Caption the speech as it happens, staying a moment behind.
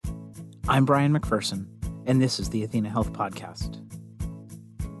I'm Brian McPherson, and this is the Athena Health Podcast.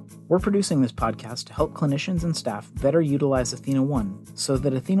 We're producing this podcast to help clinicians and staff better utilize Athena One so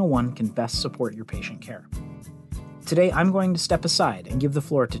that Athena One can best support your patient care. Today, I'm going to step aside and give the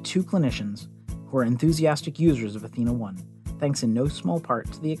floor to two clinicians who are enthusiastic users of Athena One, thanks in no small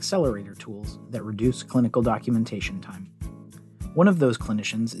part to the accelerator tools that reduce clinical documentation time. One of those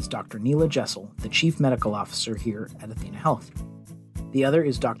clinicians is Dr. Neela Jessel, the Chief Medical Officer here at Athena Health. The other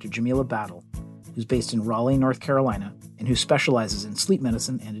is Dr. Jamila Battle, who's based in Raleigh, North Carolina, and who specializes in sleep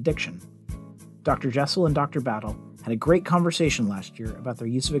medicine and addiction. Dr. Jessel and Dr. Battle had a great conversation last year about their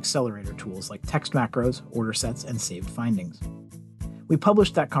use of accelerator tools like text macros, order sets, and saved findings. We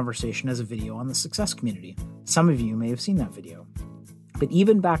published that conversation as a video on the Success community. Some of you may have seen that video. But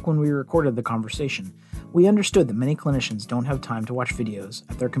even back when we recorded the conversation, we understood that many clinicians don't have time to watch videos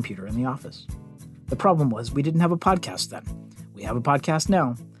at their computer in the office. The problem was we didn't have a podcast then. We have a podcast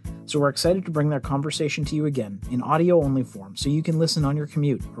now, so we're excited to bring that conversation to you again in audio-only form so you can listen on your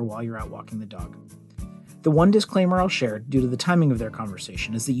commute or while you're out walking the dog. The one disclaimer I'll share due to the timing of their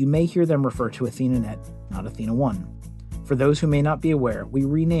conversation is that you may hear them refer to AthenaNet, not Athena One. For those who may not be aware, we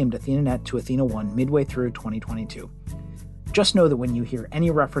renamed AthenaNet to Athena One midway through 2022. Just know that when you hear any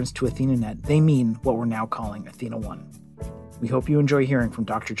reference to AthenaNet, they mean what we're now calling Athena One. We hope you enjoy hearing from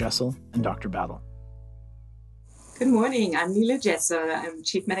Dr. Jessel and Dr. Battle. Good morning. I'm Neela Jessel. I'm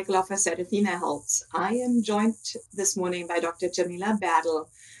Chief Medical Officer at Athena Health. I am joined this morning by Dr. Jamila Battle,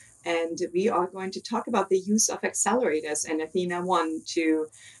 and we are going to talk about the use of accelerators in Athena One to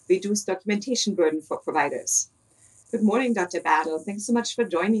reduce documentation burden for providers. Good morning, Dr. Battle. Thanks so much for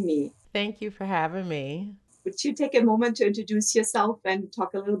joining me. Thank you for having me. Would you take a moment to introduce yourself and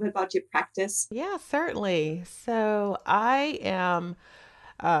talk a little bit about your practice? Yeah, certainly. So I am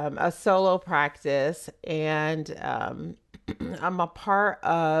a solo practice, and I'm a part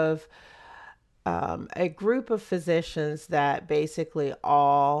of a group of physicians that basically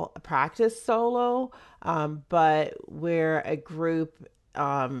all practice solo, but we're a group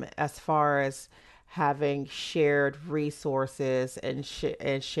as far as having shared resources and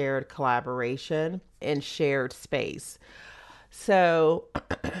shared collaboration and shared space. So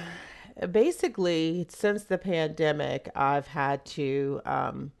basically, since the pandemic, I've had to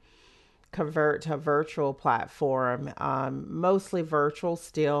convert to a virtual platform, mostly virtual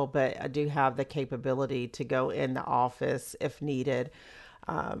still, but I do have the capability to go in the office if needed.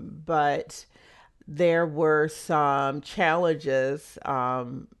 But there were some challenges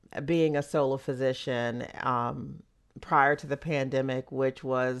being a solo physician prior to the pandemic, which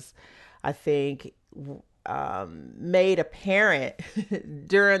was, I think, made apparent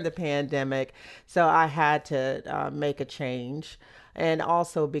during the pandemic. So I had to make a change. And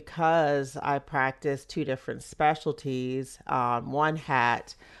also because I practice two different specialties, one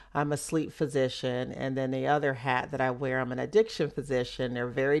hat, I'm a sleep physician, and then the other hat that I wear, I'm an addiction physician. They're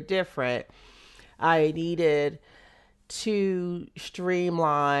very different. I needed to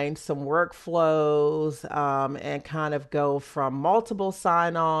streamline some workflows and kind of go from multiple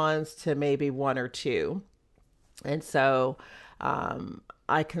sign-ons to maybe one or two. And so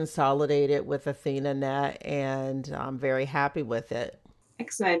I consolidated with AthenaNet, and I'm very happy with it.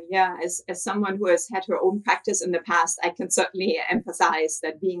 Excellent. Yeah, as someone who has had her own practice in the past, I can certainly emphasize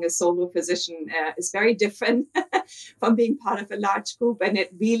that being a solo physician is very different from being part of a large group, and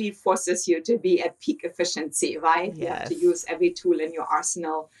it really forces you to be at peak efficiency, right? Yes. You have to use every tool in your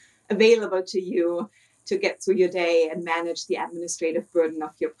arsenal available to you to get through your day and manage the administrative burden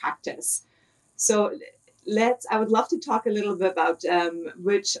of your practice. So I would love to talk a little bit about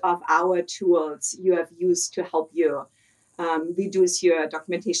which of our tools you have used to help you reduce your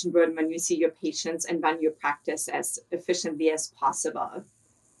documentation burden when you see your patients and run your practice as efficiently as possible.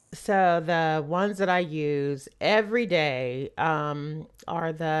 So the ones that I use every day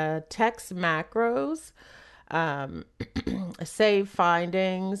are the text macros, save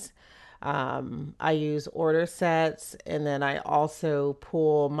findings. I use order sets, and then I also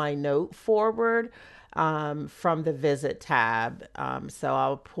pull my note forward from the visit tab. So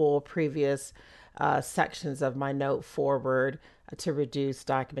I'll pull previous sections of my note forward to reduce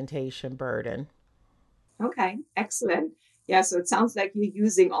documentation burden. Okay, excellent. Yeah, so it sounds like you're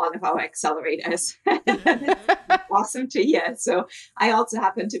using all of our accelerators. Awesome to hear. So I also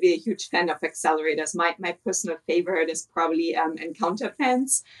happen to be a huge fan of accelerators. My personal favorite is probably encounter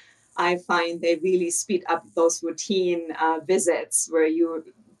plans. I find they really speed up those routine visits where you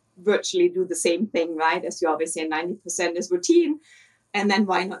virtually do the same thing, right? As you always say, 90% is routine. And then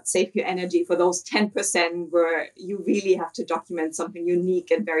why not save your energy for those 10% where you really have to document something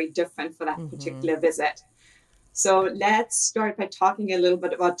unique and very different for that particular visit? So let's start by talking a little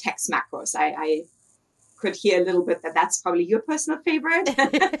bit about text macros. I could hear a little bit that that's probably your personal favorite.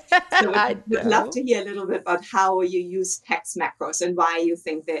 So I would love know. to hear a little bit about how you use text macros and why you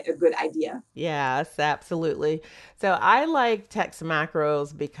think they're a good idea. Yes, absolutely. So I like text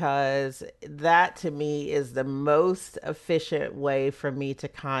macros because that to me is the most efficient way for me to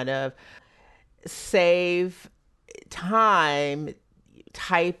kind of save time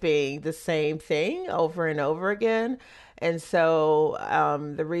typing the same thing over and over again. And so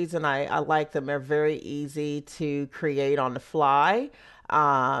the reason I like them, they're very easy to create on the fly.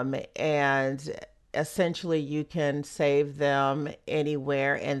 And essentially, you can save them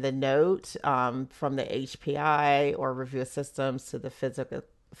anywhere in the note, from the HPI or review systems to the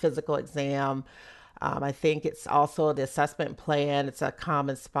physical exam. I think it's also the assessment plan. It's a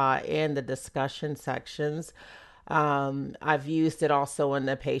common spot in the discussion sections. I've used it also in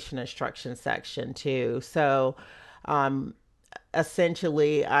the patient instruction section too. So um,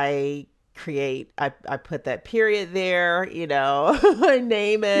 essentially, I put that period there, I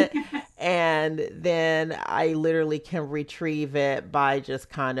name it, and then I literally can retrieve it by just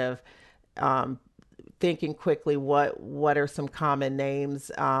kind of um, thinking quickly what are some common names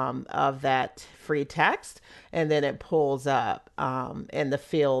of that free text, and then it pulls up in the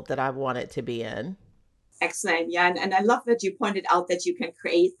field that I want it to be in. Excellent. Yeah. And I love that you pointed out that you can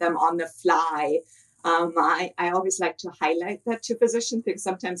create them on the fly. I always like to highlight that to physicians because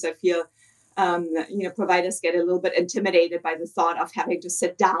sometimes I feel, providers get a little bit intimidated by the thought of having to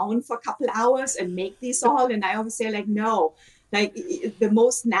sit down for a couple hours and make these all. And I always say, like, no, like the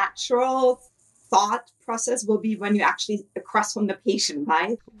most natural thought process will be when you're actually across from the patient,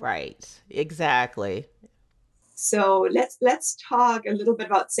 right? Right, exactly. So let's talk a little bit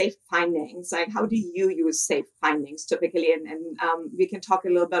about safe findings. Like, how do you use safe findings typically? And we can talk a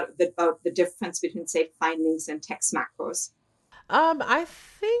little bit about the difference between safe findings and text macros. I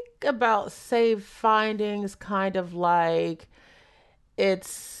think about save findings kind of like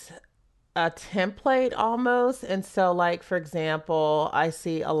it's a template almost. And so, like, for example, I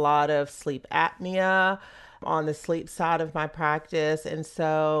see a lot of sleep apnea on the sleep side of my practice. And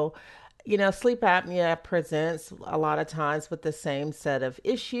so, sleep apnea presents a lot of times with the same set of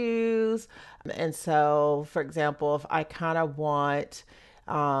issues. And so, for example, if I kind of want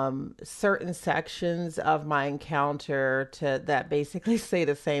certain sections of my encounter to that basically say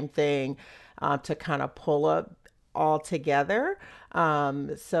the same thing, to kind of pull up all together.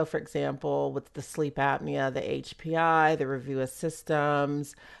 So, for example, with the sleep apnea, the HPI, the review of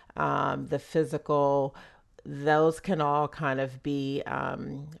systems, the physical, those can all kind of be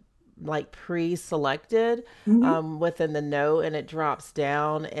like pre-selected Mm-hmm. within the note, and it drops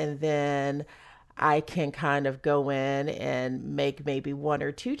down, and then I can kind of go in and make maybe one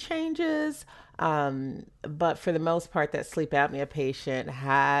or two changes. But for the most part, that sleep apnea patient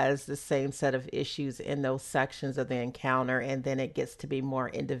has the same set of issues in those sections of the encounter, and then it gets to be more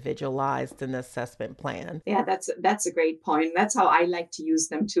individualized in the assessment plan. Yeah, that's a great point. That's how I like to use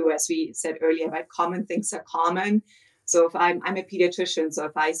them too. As we said earlier, right? Common things are common. So if I'm a pediatrician, so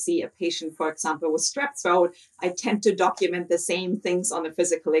if I see a patient, for example, with strep throat, I tend to document the same things on the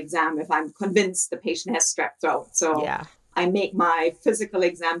physical exam if I'm convinced the patient has strep throat. So Yeah. I make my physical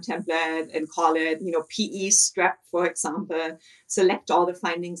exam template and call it, PE strep, for example, select all the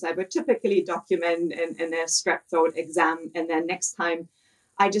findings I would typically document in a strep throat exam. And then next time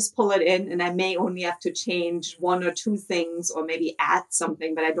I just pull it in and I may only have to change one or two things or maybe add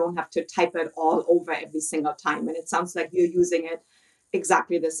something, but I don't have to type it all over every single time. And it sounds like you're using it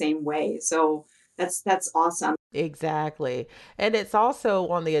exactly the same way. So that's awesome. Exactly. And it's also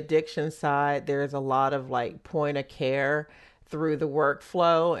on the addiction side, there's a lot of like point of care through the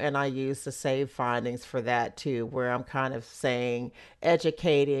workflow. And I use the save findings for that too, where I'm kind of saying,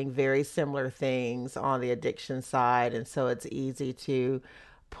 educating very similar things on the addiction side. And so it's easy to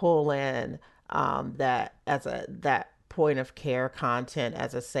pull in that point of care content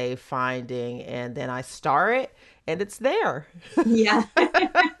as a save finding. And then I star it and it's there. Yeah.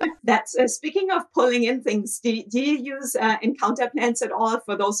 That's speaking of pulling in things. Do you use encounter plans at all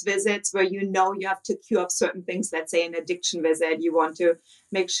for those visits where you have to queue up certain things? Let's say an addiction visit, you want to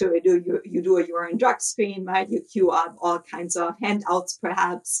make sure you do a urine drug screen, right? You queue up all kinds of handouts,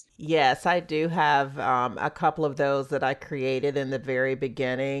 perhaps. Yes, I do have a couple of those that I created in the very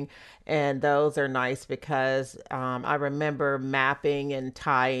beginning. And those are nice because I remember mapping and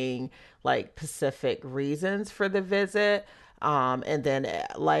tying like specific reasons for the visit. And then,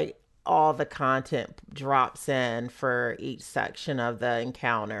 like, all the content drops in for each section of the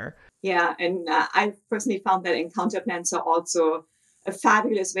encounter. Yeah, and I've personally found that encounter plans are also a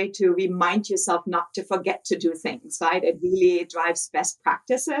fabulous way to remind yourself not to forget to do things, right? It really drives best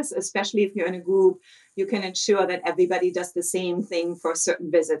practices, especially if you're in a group. You can ensure that everybody does the same thing for certain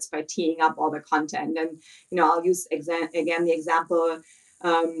visits by teeing up all the content. And, I'll use again the example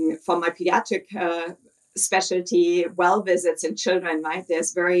from my pediatric specialty well visits in children, right?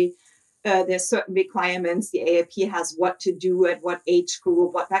 There's certain requirements. The AAP has what to do at what age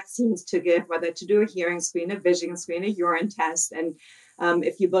group, what vaccines to give, whether to do a hearing screen, a vision screen, a urine test. And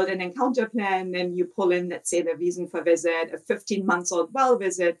if you build an encounter plan and you pull in, let's say, the reason for visit, a 15-month-old well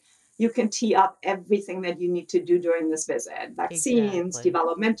visit, you can tee up everything that you need to do during this visit. Vaccines, Exactly.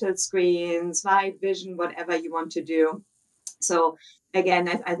 developmental screens, right, vision, whatever you want to do. So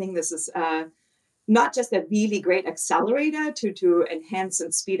again, I think this is not just a really great accelerator to enhance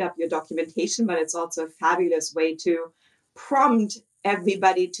and speed up your documentation, but it's also a fabulous way to prompt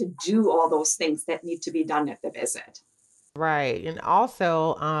everybody to do all those things that need to be done at the visit. Right. And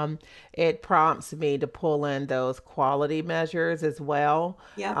also, it prompts me to pull in those quality measures as well.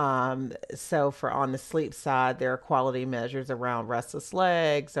 Yeah. So for on the sleep side, there are quality measures around restless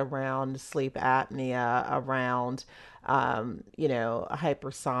legs, around sleep apnea, around,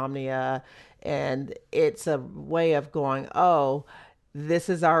 hypersomnia. And it's a way of going, oh, this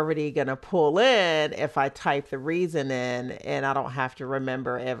is already going to pull in if I type the reason in and I don't have to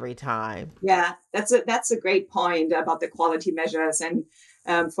remember every time. Yeah, that's a great point about the quality measures. And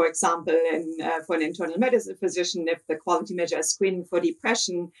for example, for an internal medicine physician, if the quality measure is screening for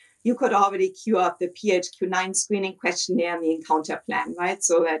depression, you could already queue up the PHQ-9 screening questionnaire in the encounter plan, right?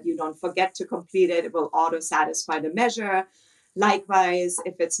 So that you don't forget to complete it. It will auto-satisfy the measure. Likewise,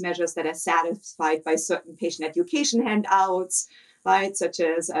 if it's measures that are satisfied by certain patient education handouts, right, such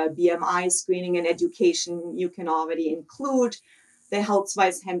as BMI screening and education, you can already include the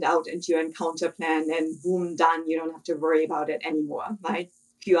HealthWise handout into your encounter plan, and boom, done. You don't have to worry about it anymore, right?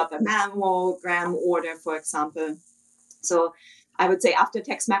 Queue up a mammogram order, for example. So I would say after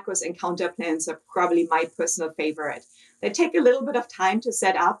text macros, encounter plans are probably my personal favorite. They take a little bit of time to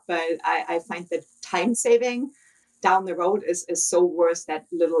set up, but I find that time saving down the road is so worth that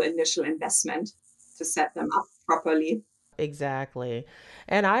little initial investment to set them up properly. Exactly.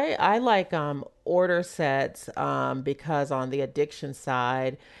 And I like order sets because on the addiction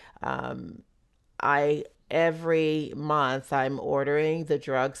side, um I every month I'm ordering the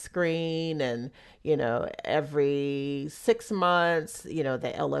drug screen, and every 6 months, the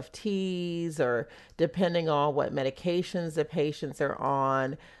LFTs, or depending on what medications the patients are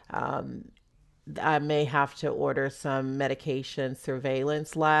on, um, I may have to order some medication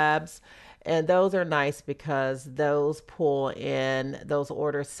surveillance labs. And those are nice because those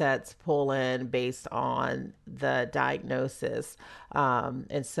order sets pull in based on the diagnosis.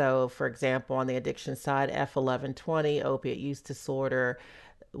 And so, for example, on the addiction side, F1120, opiate use disorder,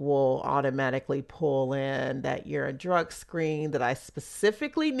 will automatically pull in that urine drug screen that I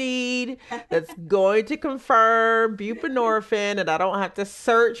specifically need, that's going to confirm buprenorphine, and I don't have to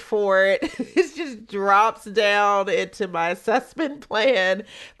search for it. It just drops down into my assessment plan,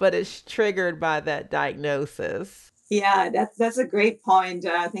 but it's triggered by that diagnosis. Yeah, that's a great point.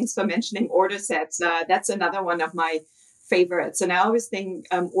 Thanks for mentioning order sets. That's another one of my favorites. And I always think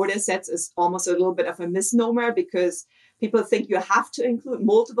order sets is almost a little bit of a misnomer, because people think you have to include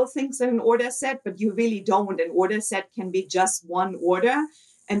multiple things in an order set, but you really don't. An order set can be just one order.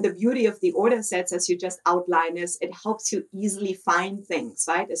 And the beauty of the order sets, as you just outlined, is it helps you easily find things,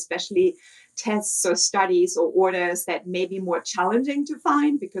 right? Especially tests or studies or orders that may be more challenging to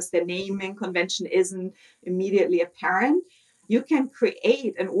find because the naming convention isn't immediately apparent. You can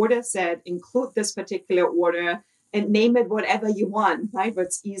create an order set, include this particular order, and name it whatever you want, right?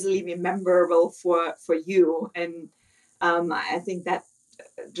 What's easily rememberable for you. And I think that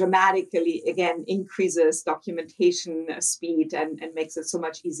dramatically, again, increases documentation speed and makes it so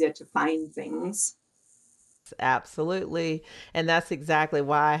much easier to find things. Absolutely. And that's exactly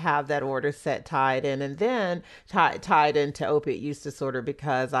why I have that order set tied in, and then tied into opiate use disorder,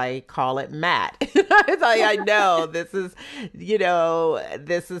 because I call it MAT. It's like, I know this is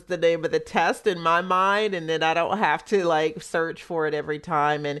the name of the test in my mind, and then I don't have to like search for it every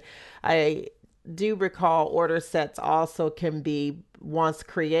time. And I do recall order sets also can be, once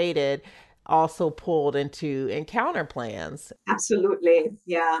created, also pulled into encounter plans. Absolutely.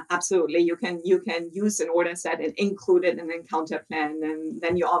 Yeah, absolutely. You can use an order set and include it in an encounter plan, and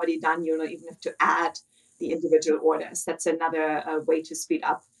then you're already done. You don't even have to add the individual orders. That's another way to speed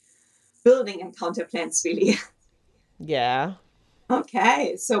up building encounter plans, really. Yeah.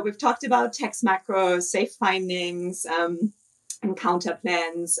 Okay, so we've talked about text macros, safe findings, encounter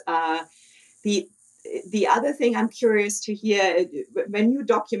plans. The the other thing I'm curious to hear, when you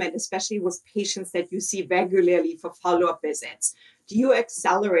document, especially with patients that you see regularly for follow-up visits, do you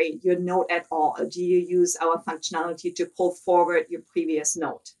accelerate your note at all? Or do you use our functionality to pull forward your previous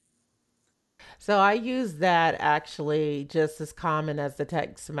note? So I use that actually just as common as the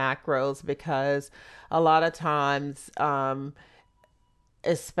text macros because a lot of times,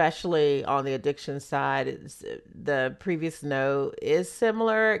 especially on the addiction side, the previous note is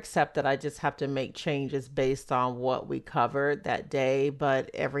similar, except that I just have to make changes based on what we covered that day. But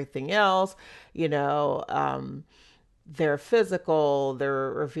everything else, you know, their physical,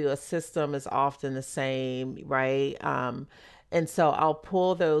 their review system is often the same, right? And so I'll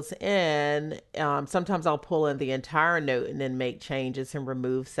pull those in. Sometimes I'll pull in the entire note and then make changes and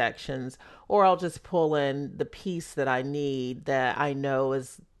remove sections, or I'll just pull in the piece that I need that I know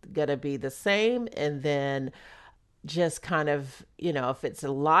is going to be the same. And then just kind of, if it's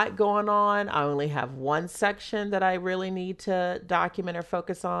a lot going on, I only have one section that I really need to document or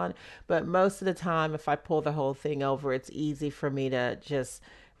focus on. But most of the time, if I pull the whole thing over, it's easy for me to just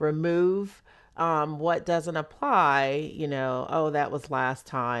remove what doesn't apply, oh, that was last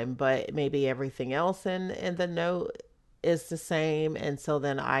time, but maybe everything else in the note is the same. And so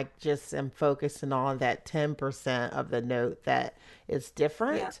then I just am focusing on that 10% of the note that is Yeah.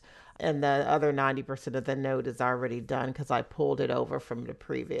 different. And the other 90% of the note is already done because I pulled it over from the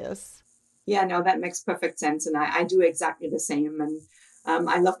previous. Yeah, no, that makes perfect sense. And I do exactly the same. And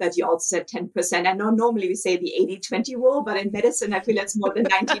I love that you also said 10%. I know normally we say the 80-20 rule, but in medicine, I feel it's more the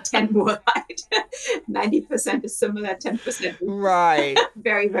 90-10 rule, right? 90% is similar, 10% is Right.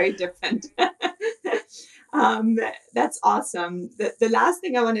 very, very different. um, that's awesome. The last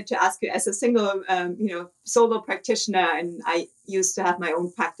thing I wanted to ask you, as a single, solo practitioner, and I used to have my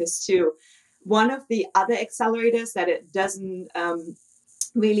own practice too, one of the other accelerators that it doesn't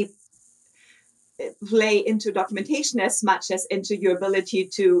really play into documentation as much as into your ability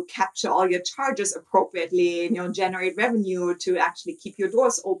to capture all your charges appropriately, generate revenue to actually keep your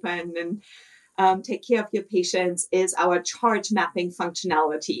doors open and take care of your patients, is our charge mapping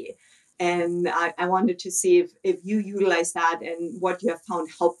functionality. And I wanted to see if you utilize that and what you have found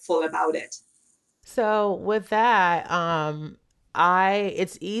helpful about it. So with that, I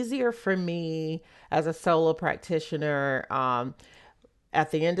it's easier for me as a solo practitioner,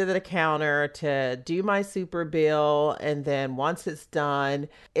 at the end of the counter to do my super bill. And then once it's done,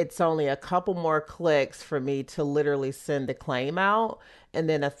 it's only a couple more clicks for me to literally send the claim out. And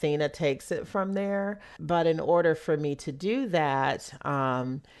then Athena takes it from there. But in order for me to do that,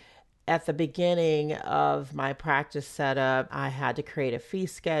 at the beginning of my practice setup, I had to create a fee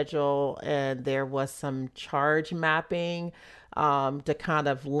schedule and there was some charge mapping to kind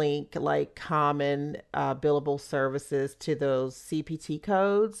of link like common billable services to those CPT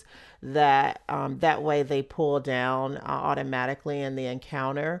codes that way they pull down automatically in the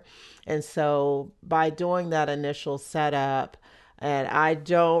encounter. And so by doing that initial setup, and I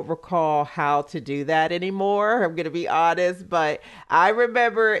don't recall how to do that anymore. I'm going to be honest, but I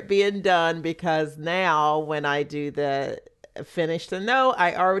remember it being done because now when I do the finish the note,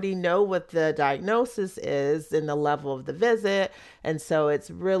 I already know what the diagnosis is and the level of the visit. And so it's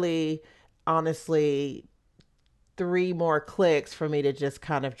really honestly three more clicks for me to just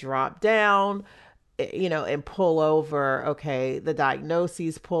kind of drop down, and pull over. Okay, the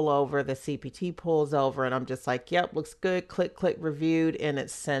diagnoses pull over, the CPT pulls over, and I'm just like, yep, looks good. Click, click, reviewed, and it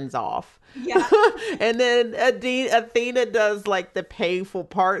sends off. Yeah. And then Athena does like the painful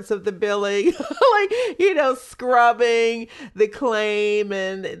parts of the billing, like, scrubbing the claim,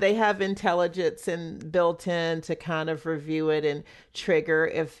 and they have intelligence and built in to kind of review it and trigger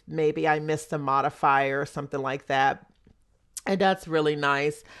if maybe I missed a modifier or something like that. And that's really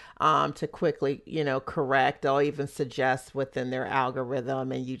nice to quickly, correct. They'll even suggest within their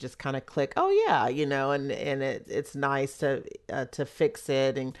algorithm, and you just kind of click, oh yeah, and it's nice to fix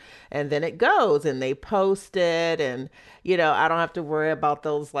it, and then it goes, and they post it, and I don't have to worry about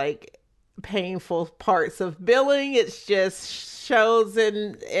those like painful parts of billing. It's just shows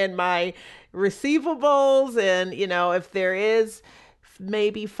in my receivables, and if there is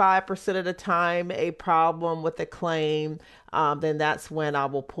maybe 5% of the time a problem with a claim, then that's when I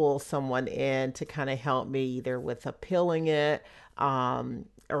will pull someone in to kind of help me either with appealing it, or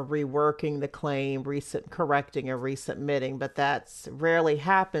reworking the claim, correcting or resubmitting. But that's rarely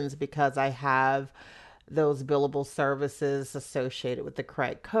happens because I have those billable services associated with the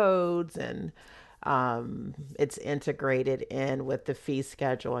correct codes, and it's integrated in with the fee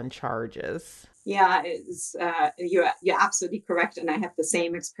schedule and charges. Yeah, you're absolutely correct. And I had the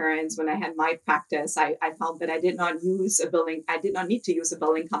same experience when I had my practice. I found that I did not need to use a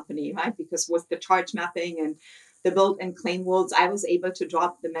billing company, right? Because with the charge mapping and the built-in claim rules, I was able to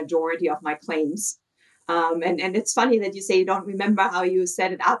drop the majority of my claims. And it's funny that you say you don't remember how you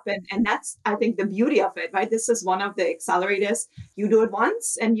set it up. And that's, I think, the beauty of it, right? This is one of the accelerators. You do it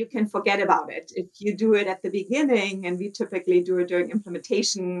once and you can forget about it. If you do it at the beginning, and we typically do it during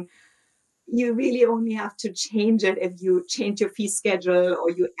implementation, you really only have to change it if you change your fee schedule or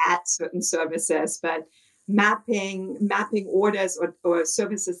you add certain services. But mapping orders or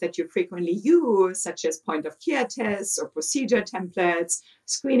services that you frequently use, such as point of care tests or procedure templates,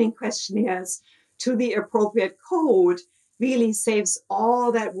 screening questionnaires, to the appropriate code, really saves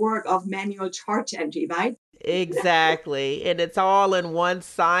all that work of manual charge entry, right? Exactly. And it's all in one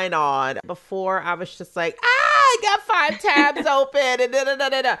sign on. Before I was just like, I got 5 tabs open and da, da, da,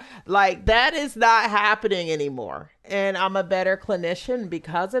 da, da. Like that is not happening anymore. And I'm a better clinician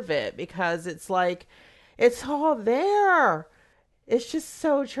because of it, because it's like, it's all there. It's just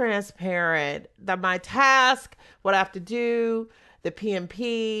so transparent that my task, what I have to do, the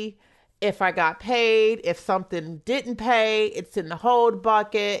PMP, if I got paid, if something didn't pay, it's in the hold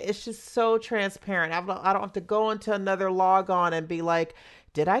bucket. It's just so transparent. I don't have to go into another log on and be like,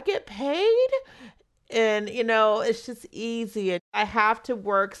 did I get paid? And, it's just easy. And I have to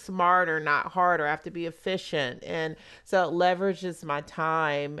work smarter, not harder. I have to be efficient. And so it leverages my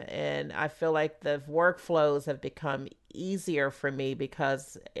time. And I feel like the workflows have become easier for me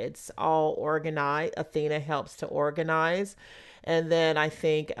because it's all organized. Athena helps to organize. And then I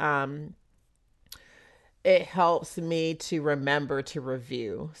think it helps me to remember to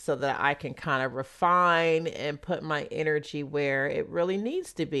review so that I can kind of refine and put my energy where it really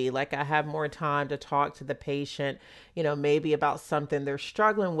needs to be. Like I have more time to talk to the patient, maybe about something they're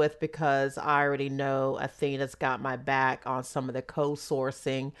struggling with, because I already know Athena's got my back on some of the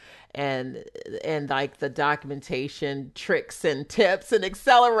co-sourcing and like the documentation tricks and tips and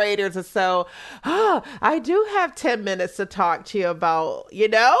accelerators. And so, I do have 10 minutes to talk to you about,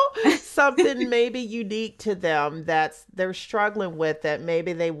 something maybe unique to them that they're struggling with, that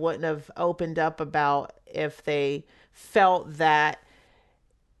maybe they wouldn't have opened up about if they felt that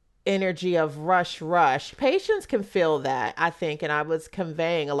energy of rush. Patients can feel that, I think. And I was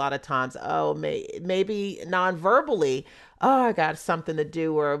conveying a lot of times, maybe non-verbally, I got something to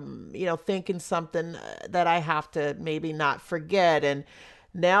do, or, thinking something that I have to maybe not forget. And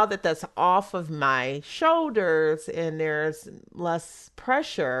now that that's off of my shoulders and there's less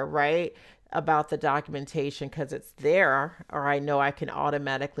pressure, right, about the documentation because it's there, or I know I can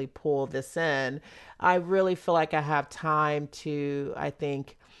automatically pull this in, I really feel like I have time to, I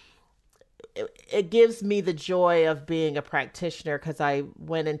think, it gives me the joy of being a practitioner, because I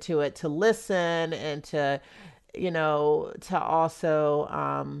went into it to listen and to also,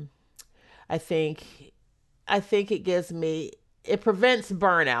 I think it prevents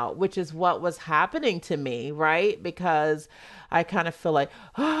burnout, which is what was happening to me, right? Because I kind of feel like,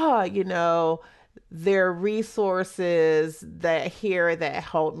 there are resources that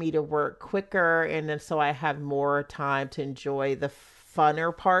help me to work quicker. And then so I have more time to enjoy the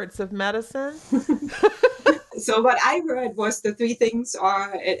funner parts of medicine. So what I heard was the 3 things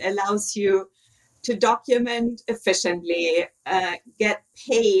are: it allows you to document efficiently, get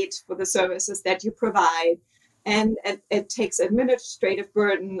paid for the services that you provide, and it takes administrative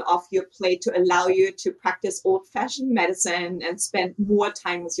burden off your plate to allow you to practice old-fashioned medicine and spend more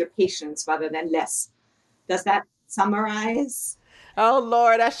time with your patients rather than less. Does that summarize? Oh,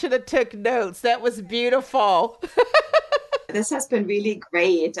 Lord, I should have took notes. That was beautiful. This has been really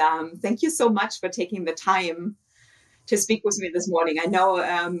great. Thank you so much for taking the time to speak with me this morning. I know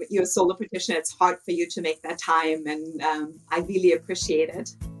you're a solo practitioner. It's hard for you to make that time, and I really appreciate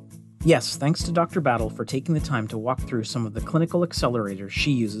it. Yes, thanks to Dr. Battle for taking the time to walk through some of the clinical accelerators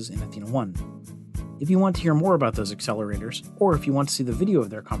she uses in Athena 1. If you want to hear more about those accelerators, or if you want to see the video of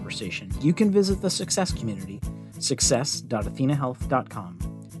their conversation, you can visit the Success community, success.athenahealth.com,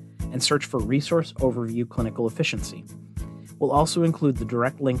 and search for Resource Overview Clinical Efficiency. We'll also include the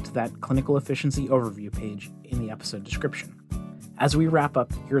direct link to that clinical efficiency overview page in the episode description. As we wrap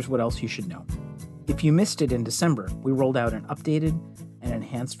up, here's what else you should know. If you missed it in December, we rolled out an updated and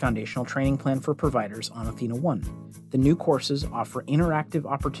enhanced foundational training plan for providers on Athena 1. The new courses offer interactive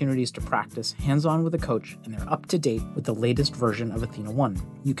opportunities to practice hands-on with a coach, and they're up to date with the latest version of Athena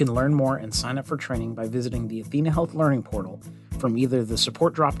 1. You can learn more and sign up for training by visiting the Athena Health Learning Portal from either the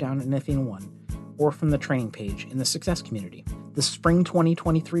support dropdown in Athena 1 or from the training page in the Success community. The spring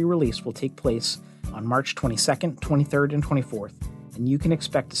 2023 release will take place on March 22nd, 23rd, and 24th, and you can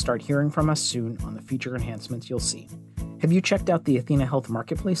expect to start hearing from us soon on the feature enhancements you'll see. Have you checked out the Athena Health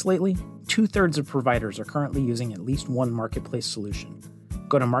Marketplace lately? 2/3 of providers are currently using at least one marketplace solution.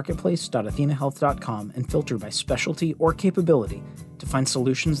 Go to marketplace.athenahealth.com and filter by specialty or capability to find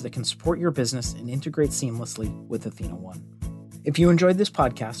solutions that can support your business and integrate seamlessly with Athena One. If you enjoyed this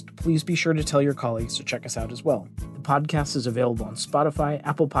podcast, please be sure to tell your colleagues to check us out as well. The podcast is available on Spotify,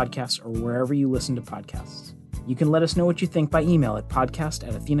 Apple Podcasts, or wherever you listen to podcasts. You can let us know what you think by email at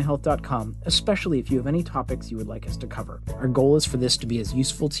podcast@athenahealth.com, especially if you have any topics you would like us to cover. Our goal is for this to be as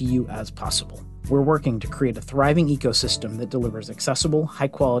useful to you as possible. We're working to create a thriving ecosystem that delivers accessible,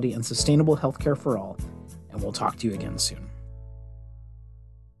 high-quality, and sustainable healthcare for all, and we'll talk to you again soon.